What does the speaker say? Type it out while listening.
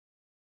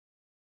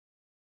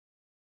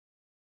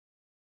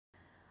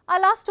Our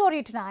last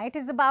story tonight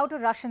is about a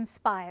Russian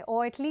spy,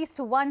 or at least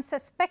one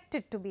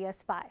suspected to be a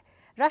spy.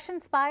 Russian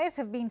spies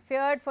have been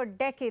feared for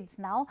decades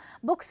now.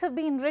 Books have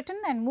been written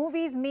and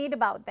movies made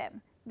about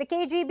them. The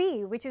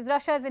KGB, which is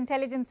Russia's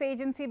intelligence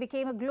agency,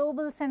 became a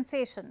global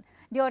sensation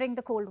during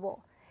the Cold War.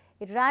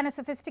 It ran a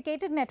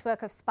sophisticated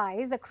network of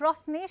spies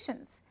across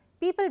nations.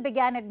 People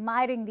began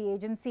admiring the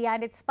agency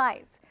and its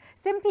spies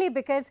simply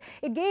because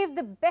it gave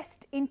the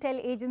best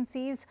intel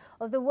agencies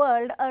of the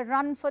world a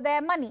run for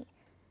their money.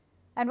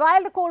 And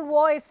while the Cold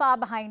War is far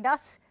behind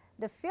us,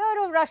 the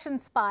fear of Russian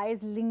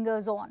spies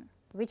lingers on,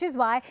 which is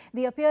why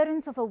the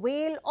appearance of a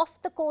whale off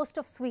the coast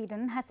of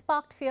Sweden has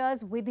sparked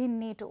fears within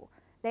NATO.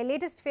 Their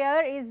latest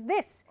fear is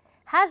this: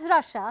 has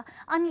Russia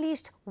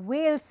unleashed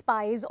whale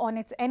spies on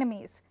its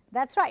enemies?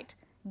 That's right,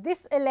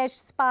 this alleged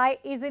spy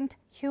isn't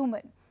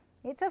human.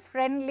 It's a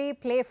friendly,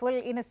 playful,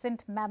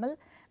 innocent mammal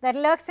that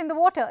lurks in the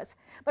waters.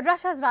 But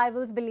Russia's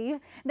rivals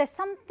believe there's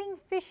something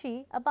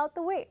fishy about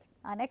the whale.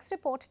 Our next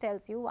report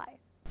tells you why.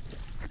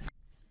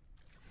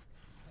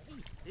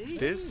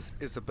 This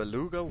is a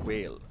beluga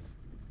whale,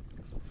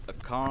 a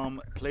calm,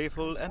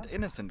 playful and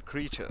innocent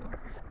creature.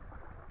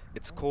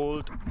 It's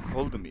called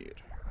Volodymyr.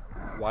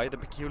 Why the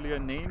peculiar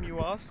name, you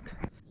ask?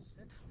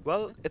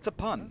 Well, it's a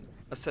pun,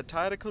 a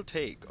satirical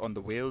take on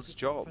the whale's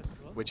job,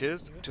 which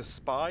is to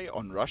spy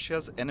on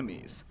Russia's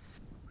enemies.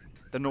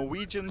 The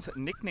Norwegians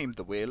nicknamed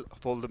the whale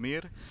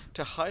Volodymyr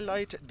to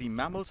highlight the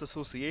mammal's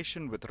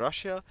association with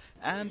Russia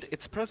and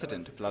its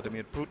president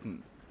Vladimir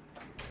Putin.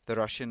 The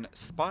Russian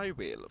spy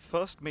whale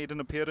first made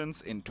an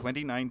appearance in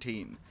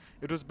 2019.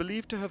 It was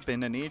believed to have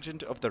been an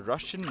agent of the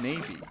Russian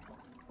Navy,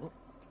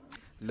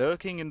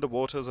 lurking in the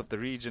waters of the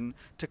region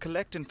to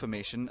collect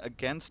information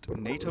against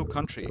NATO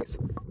countries.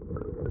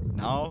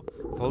 Now,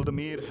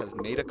 Volodymyr has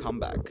made a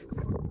comeback.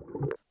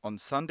 On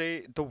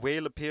Sunday, the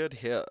whale appeared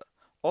here,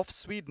 off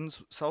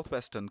Sweden's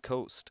southwestern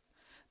coast.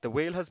 The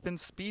whale has been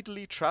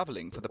speedily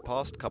traveling for the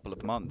past couple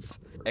of months.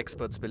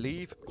 Experts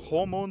believe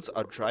hormones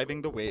are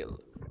driving the whale.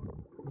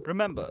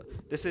 Remember,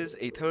 this is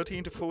a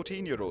 13 to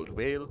 14-year-old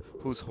whale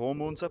whose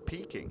hormones are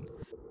peaking.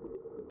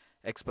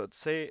 Experts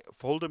say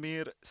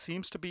Volodymyr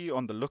seems to be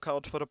on the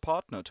lookout for a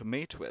partner to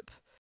mate with.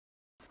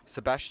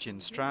 Sebastian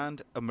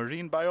Strand, a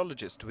marine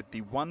biologist with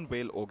the One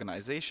Whale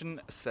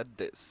organization, said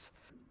this: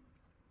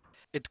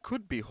 "It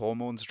could be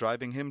hormones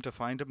driving him to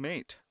find a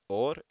mate,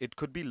 or it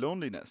could be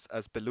loneliness,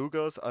 as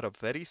belugas are a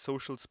very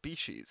social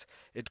species.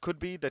 It could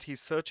be that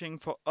he's searching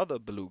for other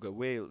beluga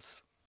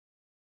whales."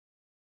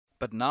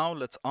 But now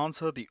let's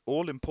answer the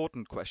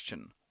all-important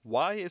question: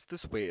 why is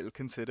this whale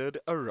considered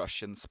a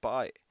Russian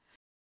spy?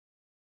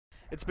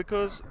 It's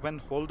because when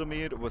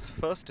Volodymyr was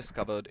first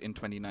discovered in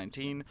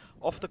 2019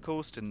 off the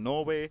coast in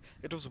Norway,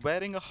 it was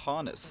wearing a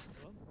harness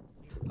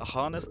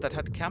that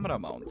had camera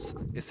mounts,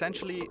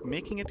 essentially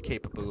making it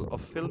capable of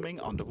filming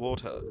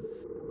underwater.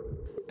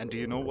 And do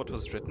you know what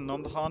was written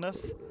on the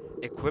harness?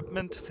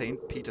 Equipment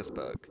St.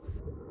 Petersburg.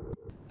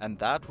 And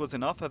that was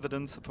enough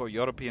evidence for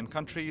European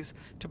countries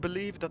to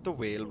believe that the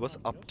whale was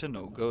up to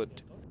no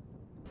good.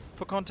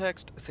 For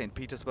context, St.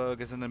 Petersburg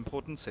is an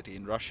important city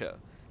in Russia.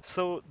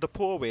 So the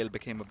poor whale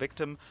became a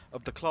victim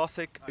of the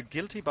classic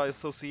guilty by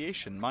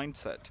association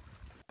mindset.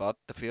 But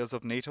the fears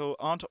of NATO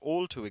aren't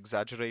all too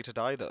exaggerated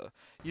either.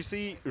 You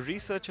see,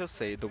 researchers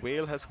say the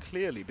whale has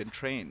clearly been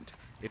trained.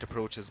 It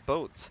approaches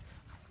boats,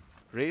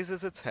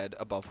 raises its head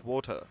above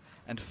water,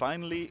 and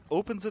finally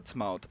opens its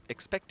mouth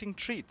expecting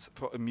treats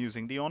for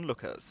amusing the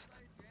onlookers.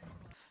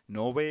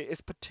 Norway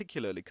is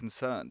particularly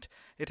concerned.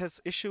 It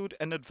has issued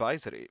an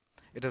advisory.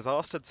 It has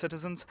asked its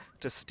citizens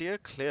to steer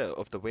clear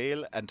of the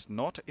whale and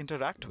not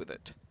interact with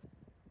it.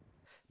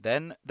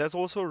 Then there's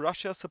also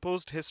Russia's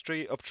supposed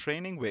history of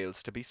training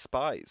whales to be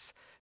spies.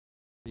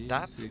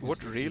 That's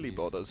what really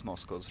bothers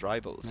Moscow's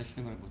rivals.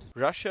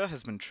 Russia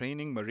has been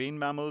training marine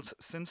mammals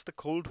since the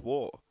Cold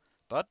War.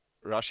 But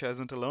Russia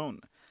isn't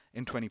alone.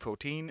 In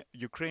 2014,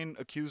 Ukraine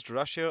accused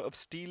Russia of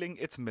stealing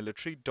its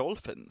military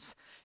dolphins.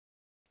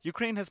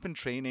 Ukraine has been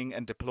training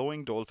and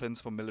deploying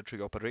dolphins for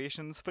military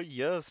operations for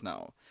years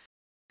now.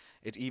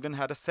 It even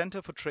had a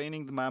center for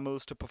training the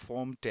mammals to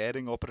perform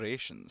daring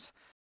operations.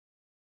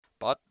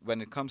 But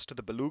when it comes to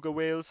the beluga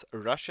whales,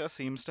 Russia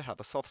seems to have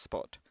a soft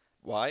spot.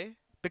 Why?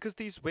 Because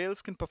these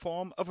whales can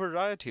perform a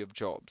variety of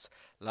jobs,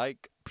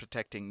 like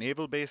protecting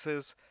naval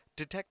bases,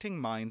 detecting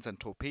mines and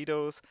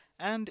torpedoes,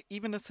 and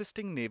even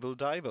assisting naval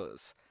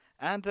divers.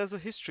 And there's a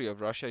history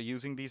of Russia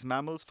using these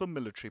mammals for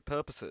military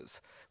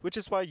purposes, which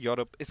is why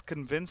Europe is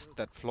convinced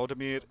that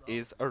Volodymyr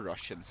is a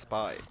Russian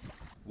spy.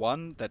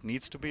 One that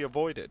needs to be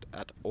avoided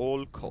at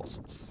all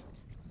costs.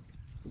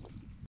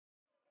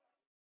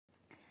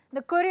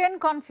 The Korean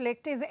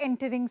conflict is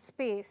entering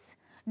space.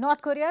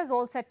 North Korea is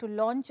all set to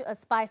launch a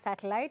spy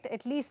satellite.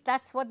 At least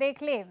that's what they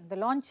claim. The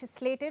launch is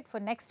slated for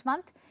next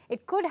month.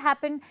 It could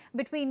happen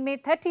between May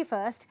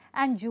 31st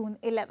and June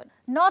 11.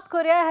 North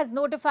Korea has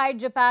notified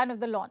Japan of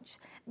the launch.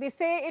 They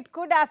say it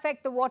could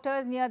affect the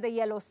waters near the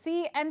Yellow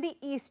Sea and the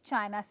East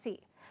China Sea.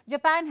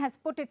 Japan has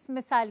put its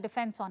missile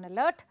defense on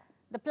alert.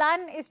 The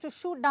plan is to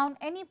shoot down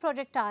any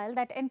projectile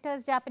that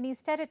enters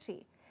Japanese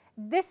territory.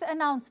 This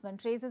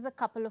announcement raises a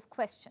couple of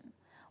questions.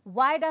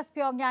 Why does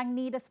Pyongyang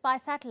need a spy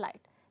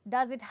satellite?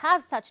 Does it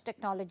have such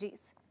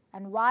technologies?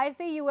 And why is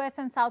the US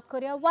and South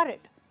Korea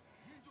worried?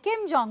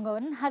 Kim Jong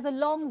Un has a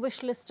long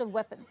wish list of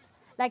weapons,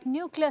 like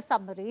nuclear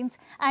submarines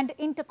and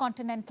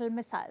intercontinental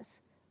missiles.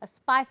 A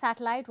spy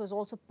satellite was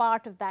also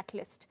part of that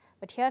list.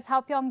 But here's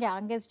how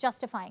Pyongyang is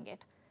justifying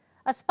it.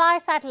 A spy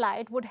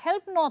satellite would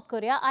help North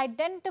Korea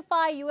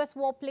identify US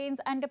warplanes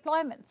and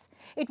deployments.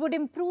 It would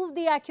improve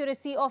the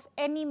accuracy of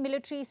any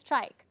military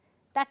strike.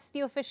 That's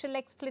the official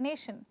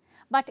explanation.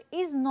 But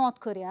is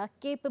North Korea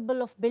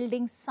capable of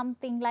building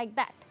something like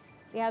that?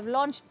 They have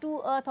launched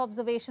 2 Earth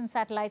observation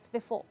satellites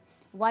before,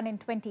 one in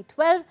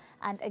 2012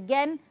 and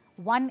again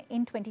one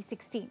in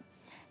 2016.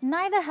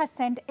 Neither has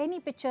sent any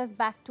pictures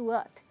back to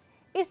Earth.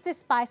 Is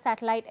this spy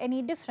satellite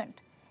any different?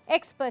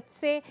 Experts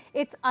say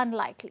it's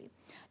unlikely.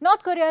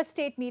 North Korea's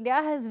state media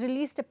has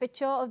released a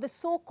picture of the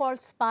so-called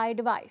spy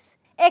device.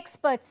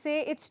 Experts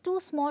say it's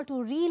too small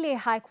to relay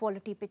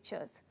high-quality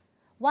pictures.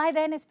 Why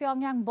then is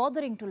Pyongyang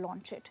bothering to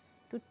launch it?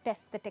 To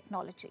test the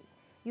technology.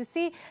 You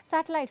see,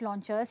 satellite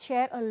launchers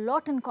share a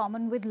lot in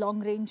common with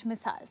long-range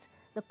missiles.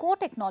 The core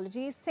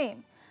technology is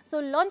same. So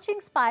launching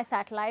spy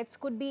satellites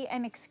could be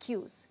an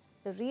excuse.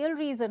 The real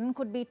reason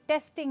could be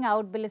testing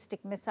out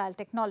ballistic missile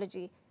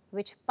technology,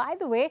 which, by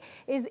the way,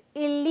 is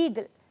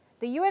illegal.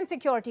 The UN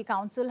Security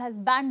Council has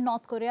banned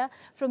North Korea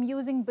from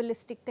using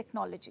ballistic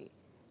technology.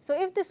 So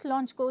if this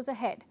launch goes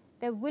ahead,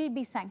 there will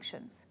be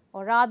sanctions,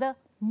 or rather,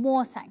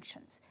 more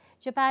sanctions.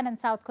 Japan and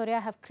South Korea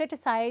have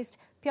criticized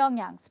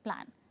Pyongyang's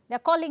plan. They're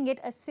calling it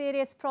a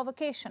serious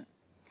provocation.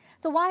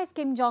 So why is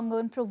Kim Jong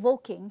Un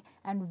provoking,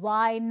 and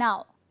why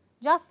now?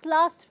 Just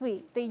last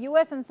week, the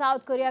US and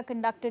South Korea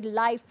conducted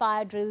live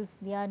fire drills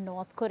near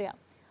North Korea.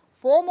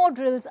 4 more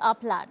drills are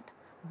planned.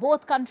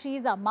 Both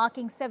countries are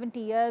marking 70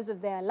 years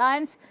of their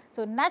alliance,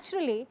 so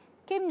naturally,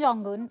 Kim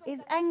Jong Un is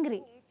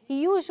angry.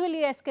 He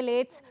usually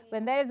escalates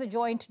when there is a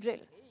joint drill.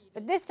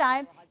 But this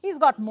time, he's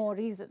got more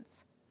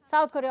reasons.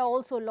 South Korea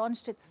also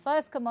launched its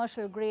first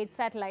commercial-grade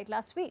satellite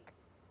last week.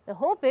 The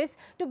hope is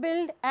to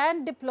build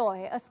and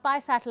deploy a spy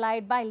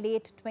satellite by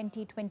late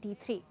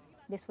 2023.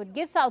 This would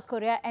give South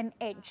Korea an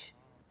edge.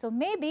 So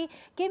maybe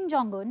Kim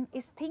Jong Un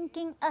is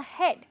thinking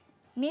ahead.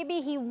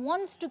 Maybe he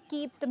wants to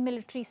keep the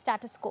military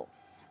status quo.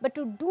 But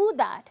to do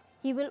that,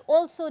 he will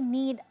also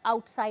need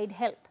outside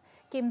help.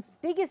 Kim's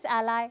biggest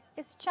ally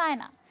is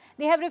China.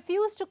 They have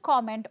refused to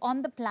comment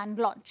on the planned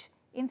launch.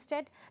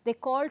 Instead, they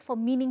called for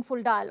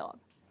meaningful dialogue.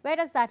 Where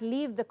does that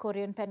leave the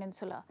Korean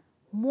peninsula?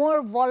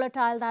 More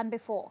volatile than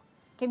before.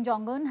 Kim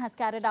Jong Un has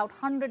carried out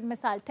 100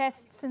 missile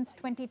tests since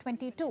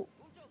 2022.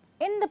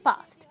 In the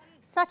past,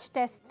 such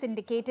tests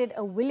indicated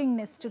a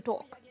willingness to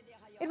talk.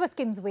 It was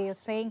Kim's way of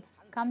saying,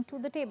 come to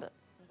the table.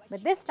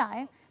 But this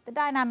time, the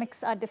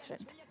dynamics are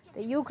different.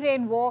 The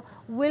Ukraine war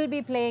will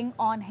be playing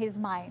on his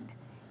mind.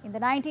 In the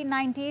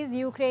 1990s,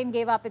 Ukraine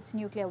gave up its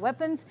nuclear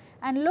weapons,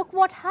 and look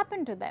what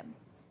happened to them.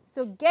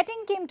 So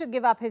getting Kim to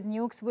give up his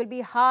nukes will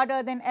be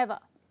harder than ever.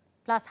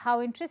 Plus,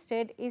 how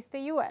interested is the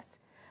US?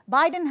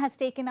 Biden has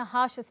taken a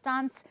harsher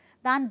stance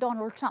than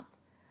Donald Trump.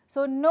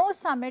 So no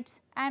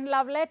summits and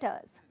love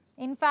letters.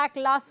 In fact,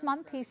 last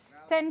month he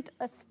sent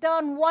a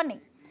stern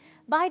warning.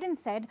 Biden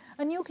said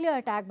a nuclear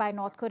attack by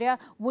North Korea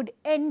would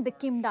end the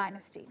Kim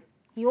dynasty.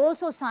 He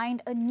also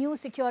signed a new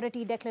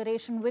security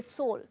declaration with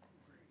Seoul.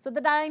 So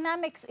the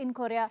dynamics in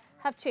Korea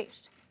have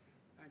changed.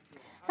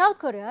 South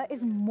Korea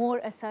is more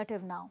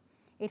assertive now.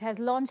 It has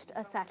launched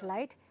a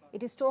satellite.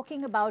 It is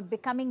talking about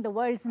becoming the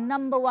world's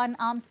 #1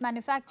 arms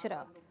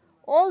manufacturer.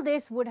 All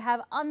this would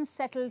have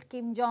unsettled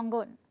Kim Jong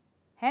Un.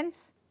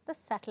 Hence, the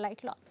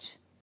satellite launch.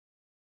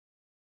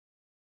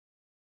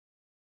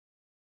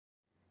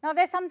 Now,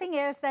 there's something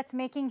else that's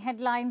making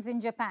headlines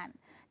in Japan.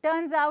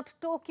 Turns out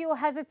Tokyo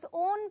has its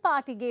own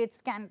Partygate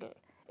scandal.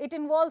 It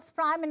involves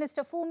Prime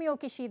Minister Fumio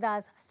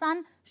Kishida's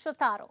son,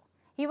 Shotaro.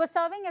 He was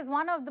serving as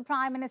one of the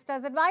Prime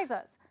Minister's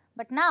advisors.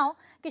 But now,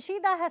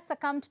 Kishida has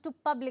succumbed to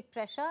public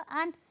pressure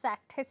and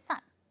sacked his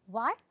son.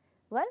 Why?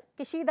 Well,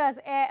 Kishida's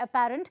heir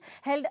apparent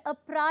held a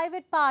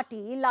private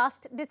party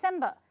last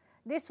December.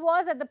 This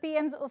was at the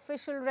PM's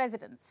official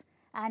residence.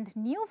 And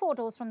new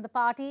photos from the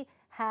party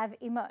have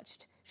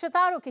emerged.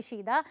 Shotaro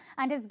Kishida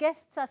and his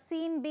guests are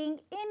seen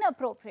being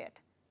inappropriate.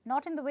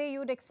 Not in the way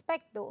you'd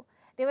expect, though.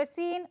 They were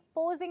seen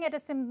posing at a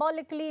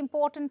symbolically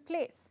important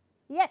place.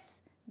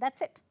 Yes,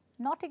 that's it.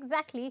 Not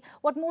exactly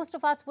what most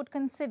of us would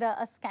consider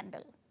a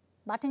scandal.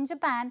 But in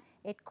Japan,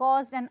 it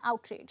caused an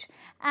outrage.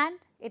 And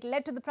it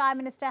led to the Prime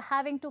Minister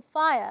having to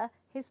fire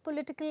his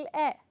political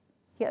heir.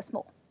 Here's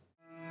more.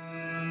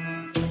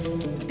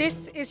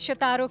 This is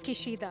Shotaro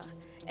Kishida,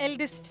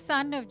 eldest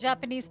son of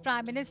Japanese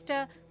Prime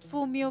Minister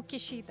Fumio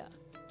Kishida,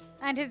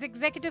 and his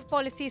executive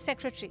policy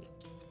secretary.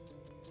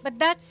 But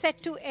that's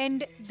set to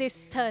end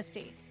this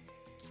Thursday.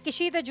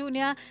 Kishida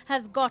Jr.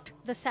 has got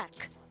the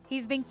sack.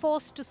 He's being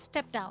forced to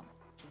step down.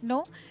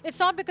 No, it's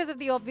not because of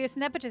the obvious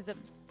nepotism,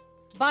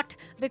 but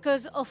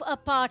because of a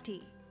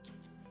party.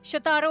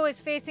 Shotaro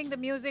is facing the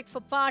music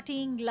for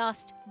partying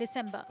last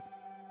December.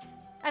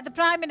 At the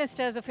Prime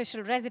Minister's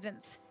official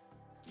residence,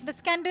 The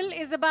scandal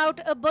is about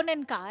a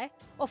Bonenkai,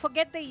 or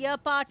Forget the Year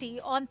party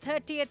on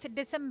 30th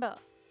December.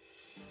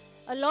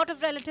 A lot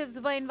of relatives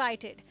were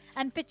invited,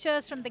 and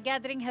pictures from the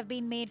gathering have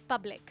been made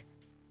public.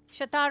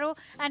 Shotaro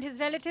and his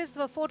relatives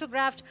were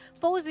photographed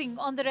posing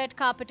on the red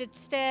carpeted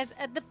stairs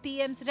at the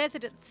PM's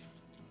residence,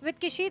 with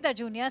Kishida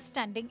Jr.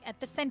 standing at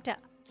the centre.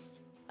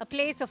 A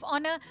place of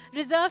honour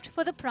reserved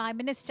for the Prime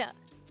Minister.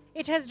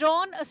 It has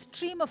drawn a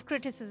stream of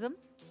criticism.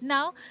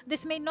 Now,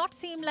 this may not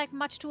seem like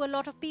much to a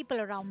lot of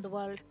people around the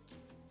world.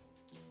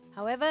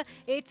 However,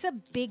 it's a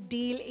big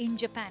deal in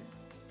Japan.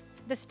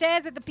 The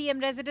stairs at the PM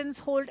residence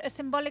hold a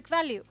symbolic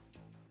value.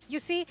 You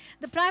see,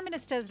 the Prime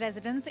Minister's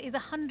residence is a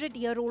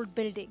 100-year-old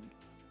building.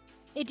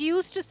 It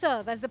used to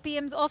serve as the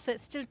PM's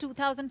office till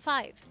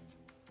 2005.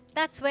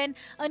 That's when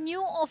a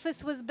new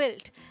office was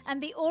built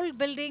and the old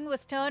building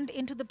was turned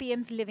into the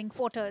PM's living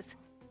quarters.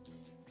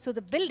 So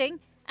the building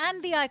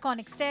and the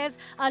iconic stairs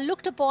are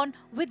looked upon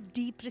with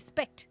deep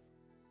respect.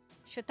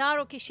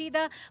 Shotaro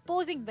Kishida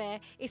posing there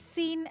is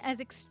seen as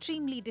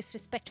extremely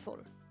disrespectful.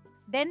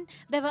 Then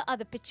there were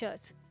other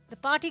pictures. The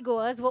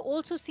partygoers were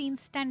also seen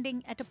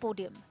standing at a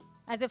podium,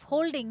 as if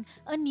holding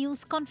a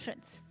news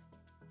conference.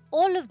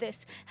 All of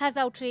this has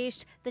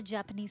outraged the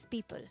Japanese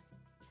people.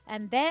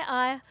 And their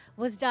ire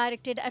was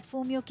directed at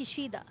Fumio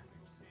Kishida.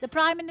 The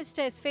Prime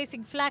Minister is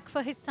facing flack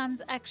for his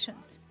son's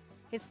actions.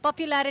 His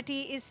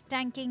popularity is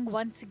tanking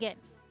once again.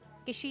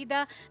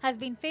 Kishida has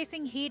been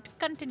facing heat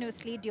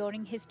continuously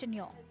during his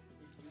tenure.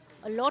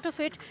 A lot of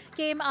it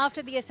came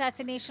after the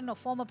assassination of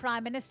former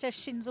Prime Minister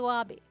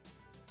Shinzo Abe.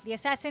 The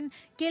assassin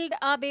killed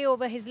Abe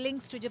over his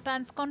links to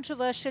Japan's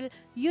controversial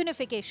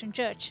Unification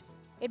Church.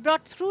 It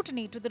brought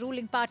scrutiny to the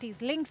ruling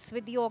party's links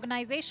with the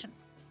organization.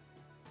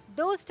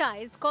 Those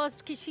ties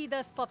caused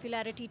Kishida's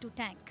popularity to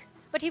tank,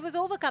 but he was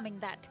overcoming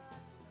that.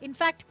 In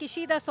fact,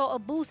 Kishida saw a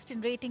boost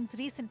in ratings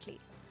recently.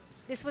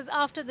 This was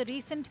after the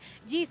recent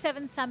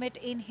G7 summit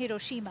in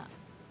Hiroshima.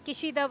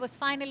 Kishida was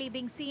finally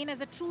being seen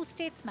as a true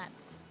statesman.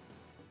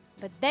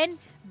 But then,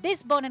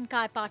 this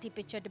Bonenkai party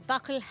picture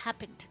debacle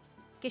happened.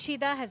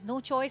 Kishida has no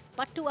choice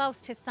but to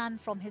oust his son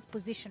from his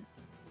position.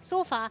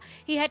 So far,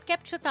 he had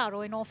kept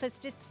Shotaro in office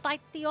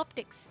despite the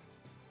optics.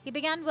 He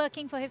began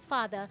working for his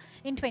father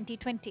in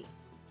 2020.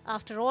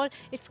 After all,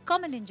 it's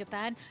common in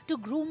Japan to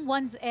groom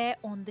one's heir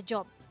on the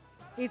job.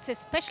 It's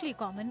especially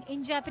common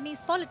in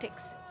Japanese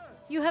politics.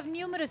 You have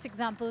numerous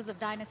examples of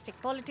dynastic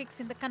politics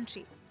in the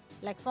country,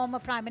 like former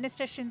Prime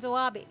Minister Shinzo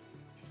Abe.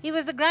 He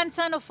was the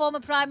grandson of former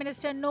Prime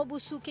Minister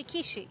Nobusuke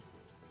Kishi,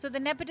 so the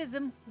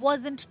nepotism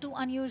wasn't too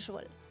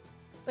unusual.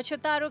 But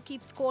Shotaro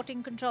keeps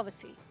courting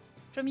controversy,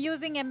 from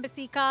using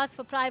embassy cars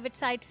for private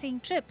sightseeing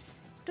trips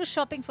to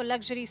shopping for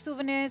luxury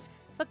souvenirs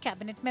for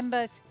cabinet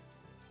members.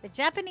 The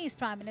Japanese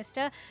Prime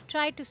Minister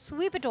tried to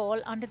sweep it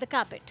all under the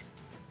carpet.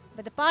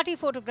 But the party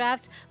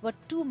photographs were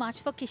too much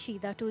for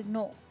Kishida to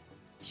ignore.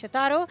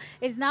 Shotaro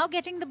is now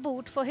getting the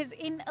boot for his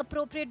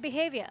inappropriate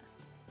behaviour.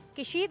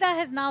 Kishida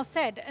has now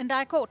said, and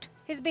I quote,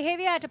 "His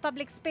behaviour at a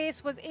public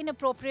space was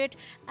inappropriate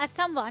as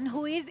someone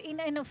who is in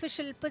an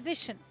official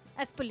position.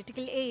 As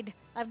political aide,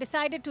 I've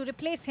decided to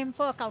replace him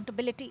for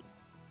accountability."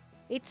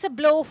 It's a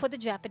blow for the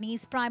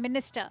Japanese Prime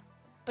Minister,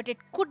 but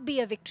it could be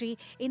a victory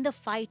in the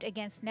fight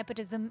against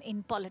nepotism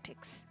in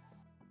politics.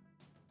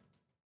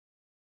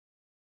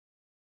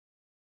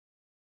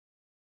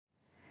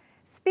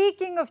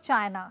 Speaking of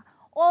China,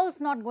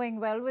 all's not going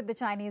well with the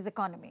Chinese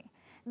economy.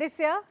 This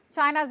year,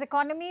 China's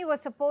economy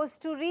was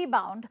supposed to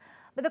rebound,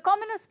 but the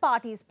Communist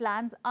Party's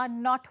plans are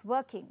not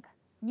working.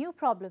 New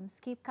problems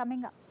keep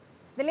coming up.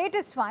 The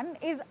latest one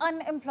is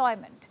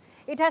unemployment.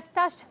 It has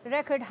touched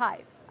record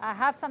highs. I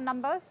have some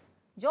numbers.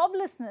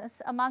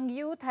 Joblessness among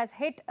youth has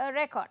hit a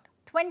record,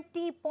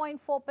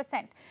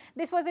 20.4%.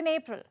 This was in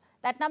April.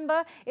 That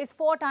number is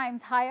 4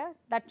 times higher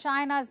than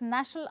China's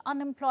national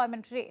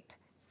unemployment rate.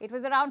 It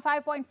was around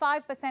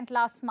 5.5%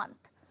 last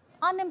month.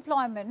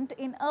 Unemployment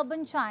in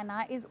urban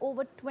China is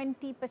over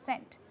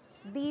 20%.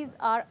 These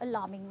are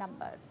alarming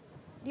numbers.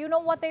 Do you know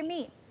what they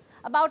mean?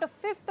 About a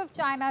fifth of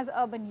China's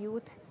urban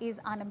youth is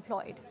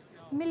unemployed.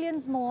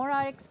 Millions more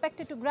are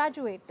expected to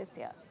graduate this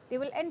year. They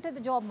will enter the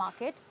job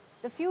market.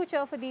 The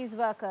future for these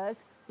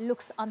workers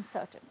looks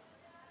uncertain.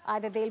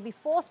 Either they'll be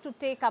forced to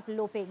take up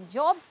low-paying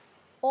jobs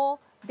or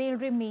they'll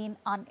remain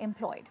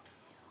unemployed.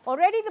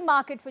 Already the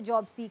market for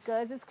job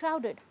seekers is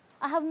crowded.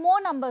 I have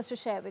more numbers to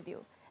share with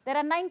you. There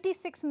are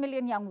 96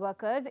 million young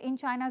workers in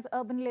China's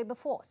urban labor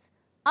force.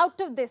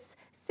 Out of this,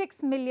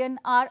 6 million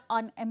are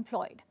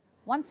unemployed.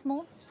 Once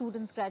more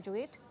students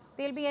graduate,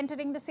 they'll be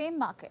entering the same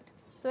market.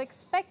 So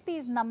expect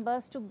these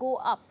numbers to go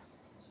up.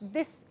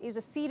 This is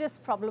a serious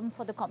problem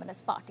for the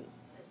Communist Party.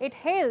 It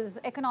hails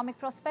economic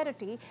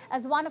prosperity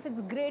as one of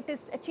its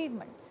greatest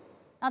achievements.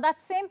 Now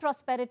that same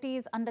prosperity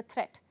is under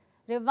threat.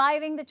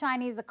 Reviving the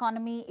Chinese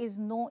economy is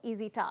no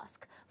easy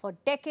task. For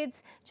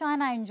decades,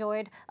 China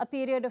enjoyed a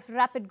period of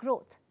rapid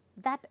growth.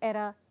 That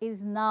era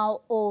is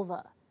now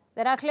over.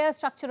 There are clear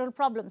structural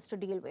problems to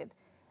deal with.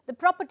 The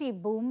property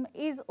boom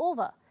is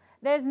over.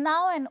 There is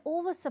now an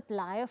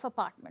oversupply of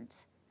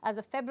apartments. As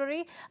of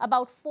February,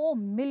 about 4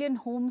 million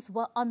homes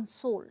were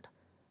unsold.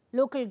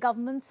 Local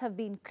governments have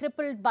been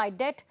crippled by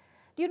debt.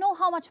 Do you know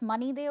how much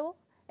money they owe?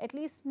 At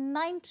least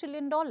 $9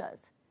 trillion.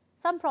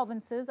 Some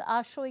provinces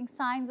are showing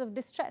signs of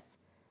distress.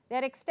 They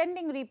are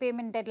extending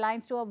repayment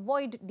deadlines to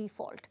avoid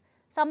default.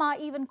 Some are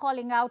even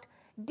calling out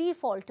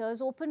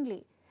defaulters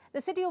openly.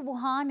 The city of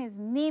Wuhan is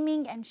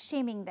naming and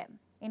shaming them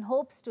in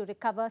hopes to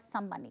recover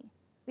some money.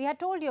 We had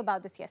told you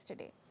about this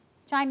yesterday.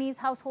 Chinese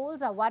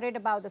households are worried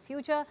about the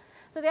future,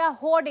 so they are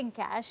hoarding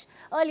cash.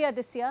 Earlier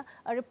this year,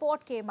 a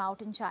report came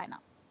out in China.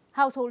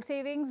 Household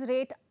savings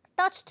rate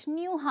touched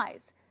new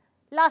highs.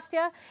 Last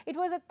year, it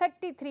was at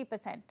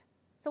 33%.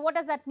 So what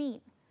does that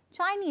mean?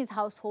 Chinese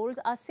households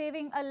are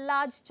saving a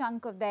large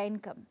chunk of their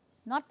income,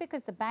 not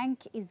because the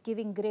bank is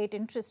giving great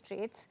interest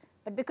rates,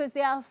 but because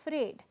they are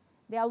afraid.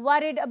 They are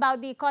worried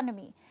about the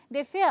economy.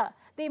 They fear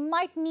they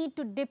might need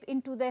to dip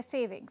into their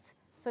savings,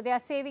 so they are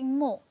saving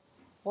more.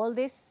 All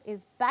this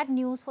is bad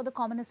news for the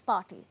Communist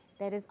Party.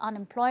 There is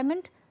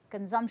unemployment,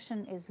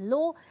 consumption is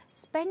low,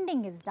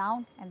 spending is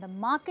down, and the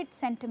market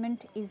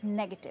sentiment is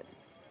negative.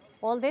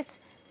 All this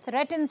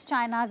threatens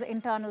China's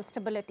internal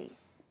stability.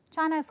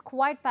 China is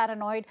quite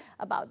paranoid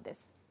about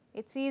this.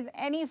 It sees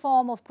any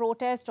form of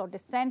protest or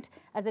dissent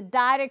as a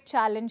direct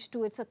challenge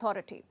to its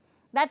authority.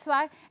 That's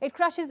why it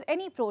crushes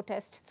any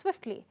protest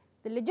swiftly.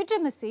 The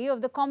legitimacy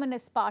of the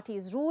Communist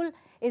Party's rule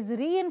is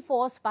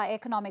reinforced by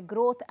economic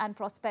growth and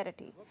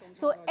prosperity.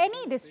 So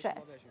any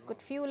distress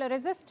could fuel a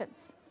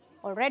resistance.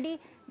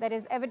 Already, there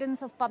is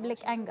evidence of public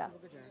anger.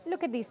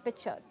 Look at these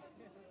pictures.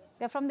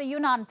 They're from the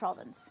Yunnan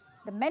province.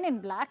 The men in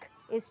black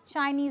is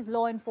Chinese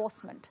law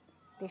enforcement.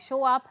 They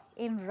show up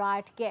in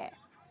riot gear.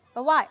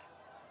 But why?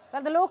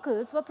 Well, the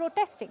locals were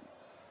protesting.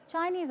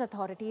 Chinese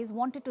authorities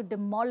wanted to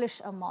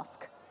demolish a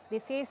mosque. They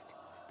faced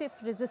stiff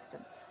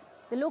resistance.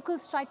 The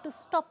locals tried to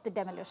stop the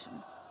demolition.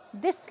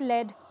 This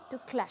led to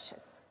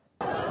clashes.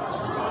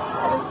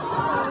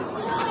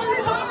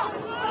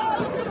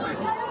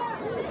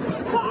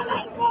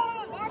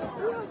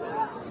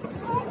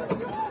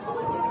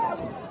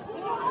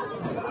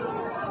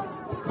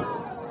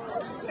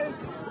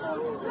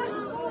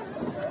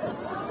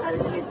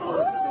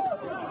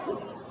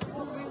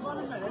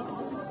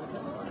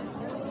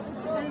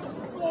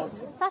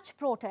 Such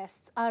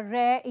protests are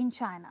rare in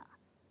China,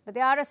 but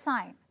they are a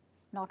sign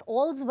not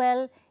all's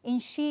well in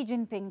Xi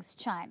Jinping's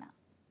China.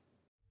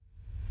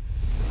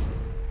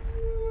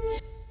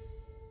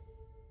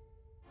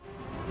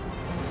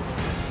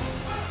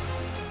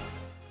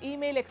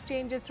 Email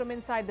exchanges from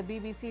inside the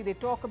BBC, they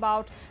talk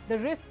about the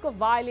risk of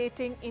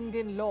violating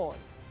Indian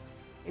laws.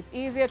 It's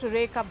easier to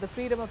rake up the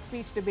freedom of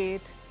speech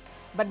debate,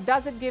 but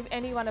does it give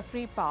anyone a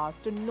free pass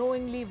to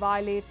knowingly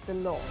violate the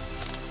law?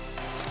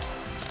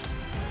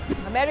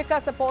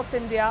 America supports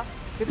India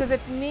because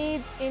it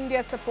needs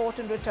India's support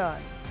in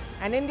return.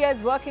 And India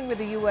is working with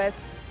the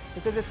US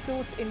because it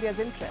suits India's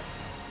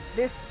interests.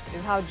 This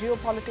is how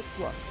geopolitics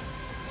works.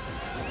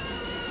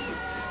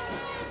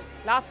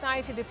 Last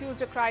night, he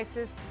diffused a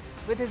crisis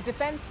with his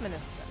defense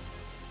minister.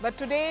 But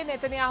today,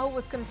 Netanyahu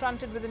was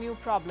confronted with a new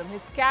problem.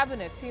 His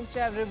cabinet seems to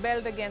have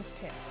rebelled against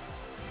him.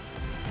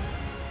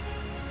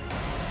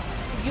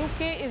 The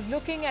UK is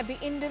looking at the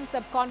Indian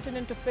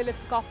subcontinent to fill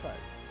its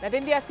coffers. That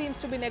India seems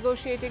to be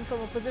negotiating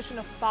from a position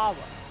of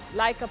power,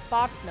 like a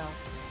partner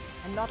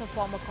and not a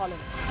former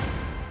colony.